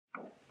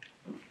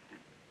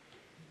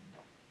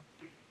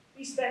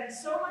We spend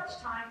so much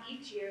time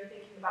each year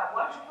thinking about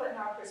what to put in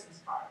our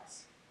Christmas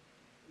cards.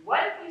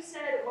 What if we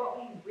said what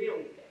we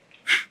really think?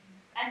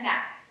 And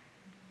now,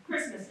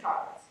 Christmas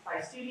cards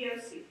by Studio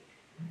C.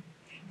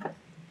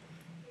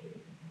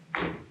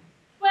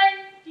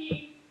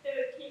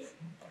 2013.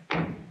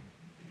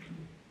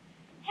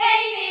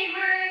 Hey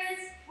neighbors!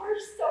 We're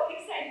so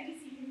excited to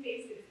see your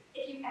faces.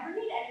 If you ever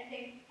need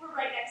anything, we're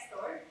right next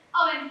door.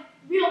 Oh, and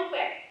real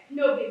quick,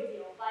 no big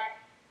deal, but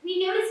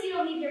we noticed you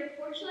don't leave your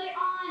porch light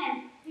on,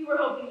 and we were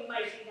hoping you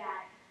might do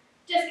that.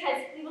 Just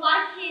because we have a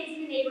lot of kids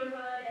in the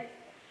neighborhood, and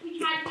we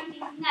try to keep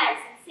things nice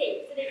and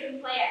safe so they can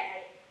play at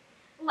night.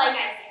 Like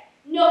I said,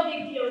 no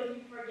big deal if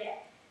you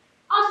forget.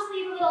 I'll just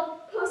leave a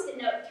little post-it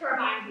note to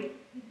remind you.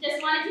 Just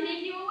wanted to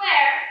make you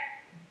aware.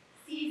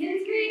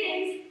 Season's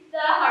greetings, the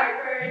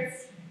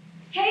Heartbirds.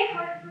 Hey,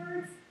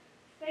 Heartbirds.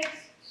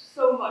 Thanks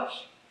so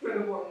much for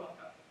the warm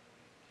welcome.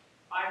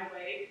 By the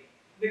way,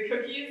 the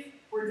cookies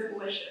were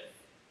delicious.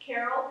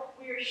 Carol,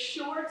 we are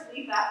sure to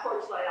leave that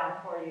porch light on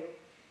for you.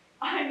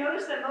 I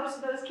noticed that most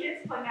of those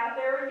kids playing out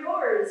there are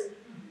yours.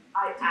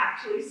 I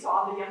actually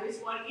saw the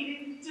youngest one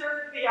eating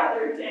dirt the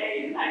other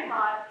day, and I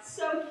thought,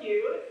 so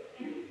cute.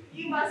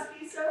 You must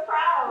be so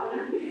proud.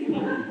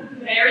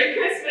 Merry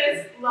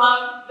Christmas,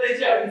 love, the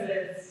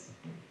Joneses.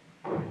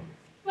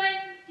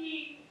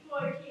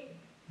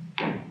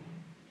 2014.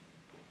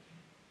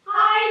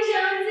 Hi,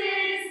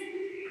 Joneses!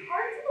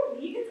 Hard to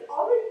believe it's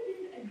already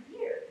been a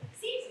year.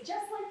 Seems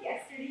just like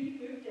yesterday you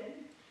moved in.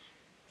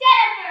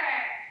 Jennifer!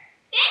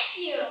 Thank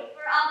you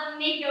for all the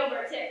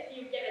makeover tips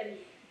you've given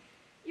me.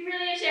 You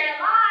really have shared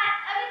a lot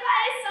of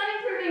advice on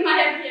improving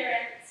my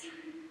appearance.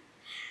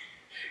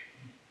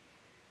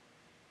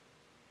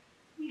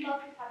 We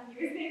love having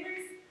you as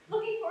neighbors.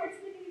 Looking forward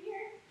to the new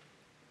year.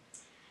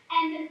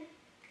 And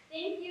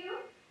thank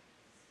you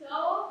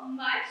so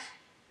much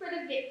for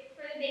the baked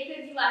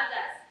goods you left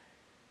us.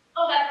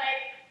 Oh, that's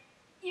right.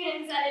 You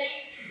didn't send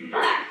any.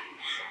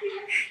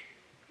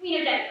 We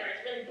know Jennifer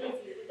is really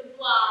busy with the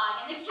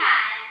blog and the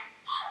cat.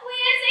 We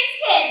have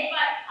 6 kids,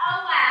 but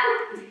oh well.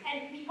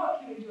 And we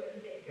hope you enjoyed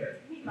the baked goods.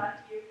 We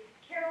loved you.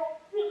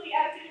 Carol really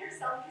outdid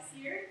herself this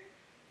year.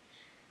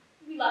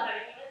 We love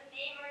having you as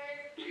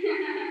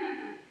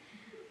neighbors.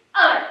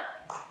 Oh,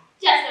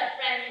 just a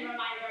friendly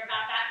reminder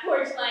about that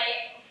porch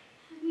light.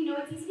 We know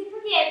it's easy to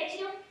forget, but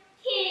you know,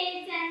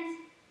 kids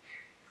and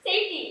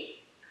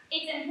safety.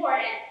 It's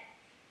important.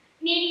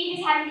 Maybe you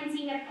just haven't been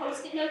seeing the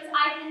post-it notes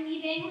I've been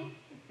leaving.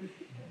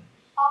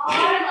 All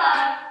our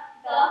love,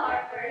 the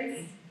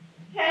Heartbirds.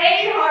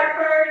 Hey,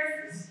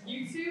 Heartbirds!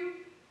 You two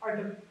are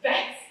the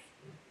best.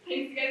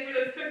 Thanks again for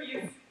those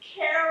cookies.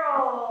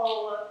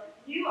 Carol,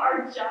 you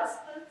are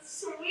just the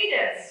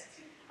sweetest.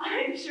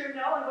 I'm sure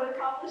no one would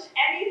accomplish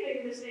anything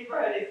in this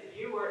neighborhood if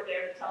you weren't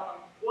there to tell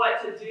them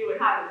what to do and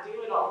how to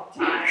do it all the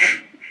time.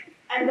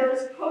 And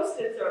those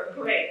post-its are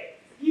great.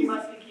 You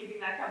must be keeping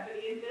that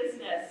company in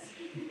business.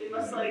 They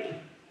must,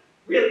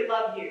 really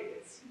love you.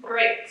 It's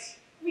great.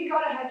 We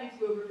gotta have you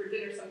two over for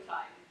dinner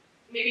sometime.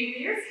 Maybe New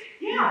Year's?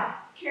 Yeah.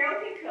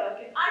 Carol can cook,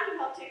 and I can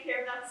help take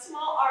care of that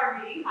small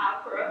army you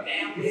have for a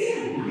family. Did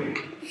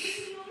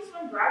you know this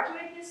one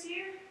graduate this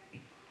year?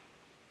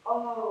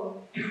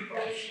 Oh,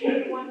 she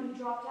the one who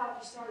dropped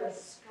out to start a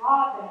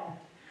ska band.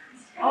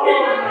 Oh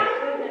my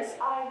goodness,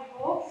 I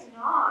hope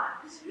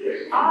not.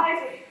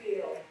 I would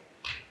feel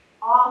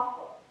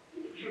awful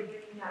for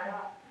picking that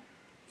up.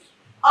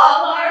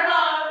 All our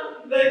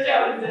love, the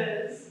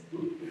Joneses.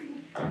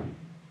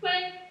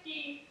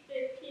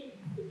 2015.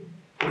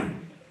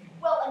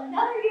 Well,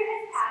 another year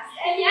has passed,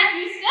 and yet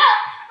you still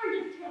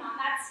forget to turn on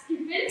that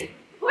stupid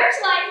porch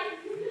light.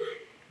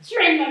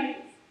 Trained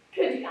monkeys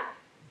could do that.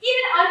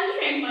 Even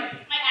untrained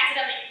monkeys might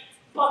accidentally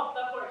bump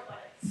the porch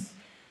lights.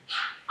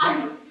 I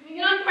know you're doing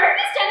it on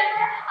purpose,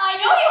 Jennifer. I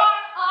know you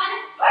are on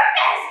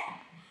purpose.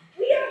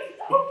 We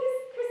hope this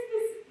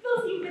Christmas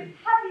fills you with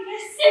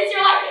happiness since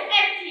your life is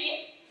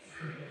empty.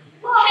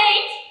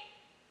 Hate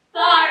the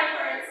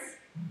Heartbirds.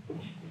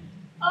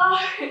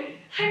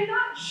 I'm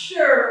not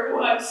sure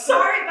what.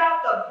 Sorry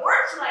about the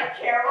porch light,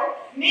 Carol.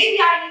 Maybe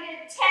I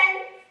needed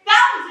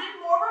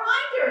 10,000 more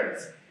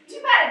reminders.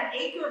 Too bad an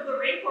acre of the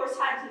rainforest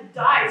had to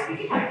die so we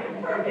could have the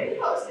perfect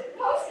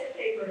post-it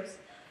papers.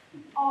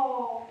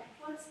 Oh,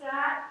 what's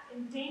that?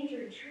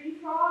 Endangered tree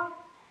frog?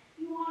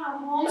 You want a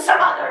home?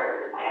 Some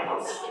other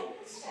animals.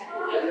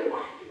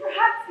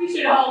 Perhaps we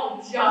should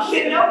all jump.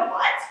 You know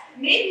what?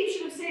 Maybe you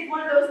should have saved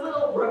one of those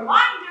little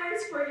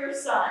reminders for your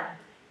son.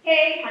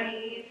 Hey,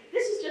 honey,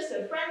 this is just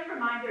a friendly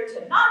reminder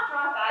to not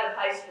drop out of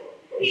high school.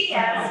 P.S.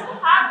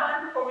 Have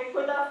fun performing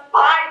for the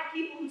 5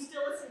 people who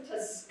still listen to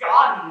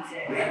ska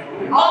music.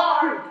 All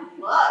our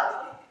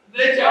love,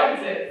 the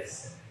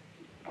Joneses.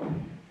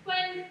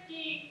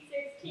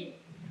 2016.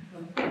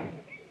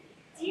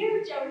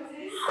 Dear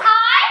Joneses,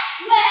 I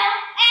will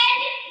end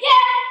you,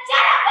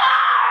 Jennifer!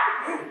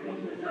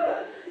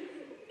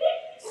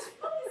 Just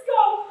let this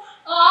go.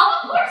 All the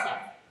porch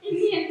lights in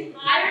the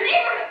entire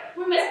neighborhood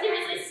were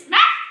mysteriously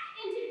smashed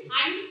into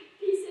tiny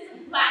pieces of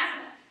glass.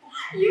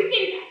 You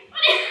think that's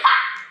funny?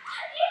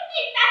 You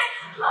think that's...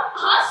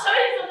 I'll show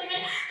you something.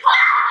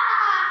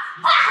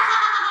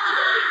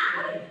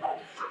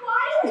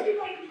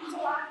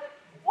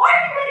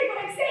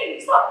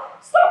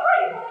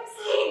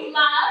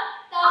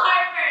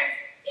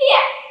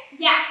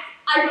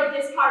 I wrote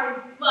this card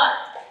in blood.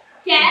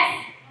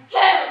 Guess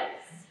whose?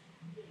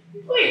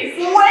 Please,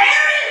 where is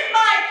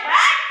my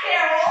cat,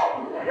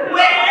 Carol?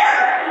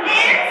 Where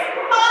is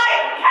my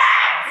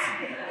cat?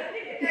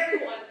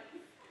 Everyone,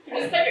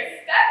 just take a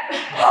step.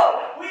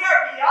 Oh, we are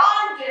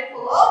beyond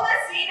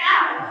diplomacy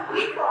now.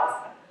 We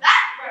crossed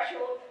that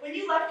threshold when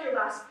you left your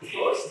last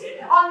post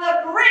on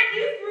the brick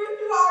you threw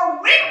through our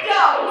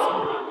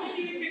windows.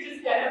 Maybe you could just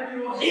get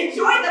everyone.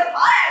 Enjoy the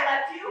pie I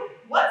left you.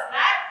 What's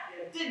that?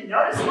 Didn't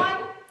notice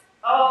one?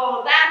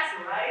 Oh, that's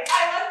right.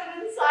 I left it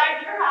inside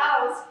your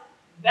house.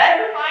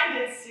 Better find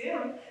it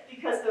soon,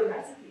 because the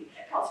recipe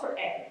calls for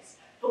eggs,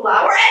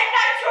 flour, and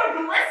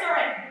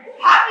nitroglycerin.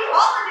 Happy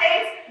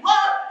holidays!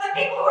 Love the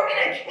people who are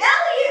gonna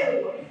kill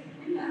you!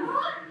 Dear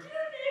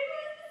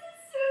neighbors, this is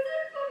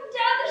Susan from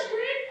down the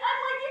street.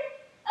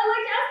 I'd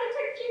like to ask you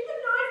to keep the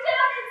noise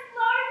down. It's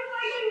loud if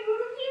I get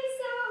rude of you,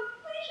 so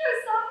please show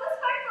some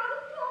respect for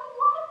the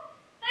block.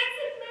 Thanks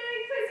and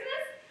Merry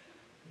Christmas.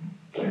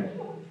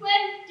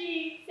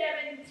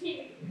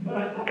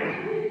 2017.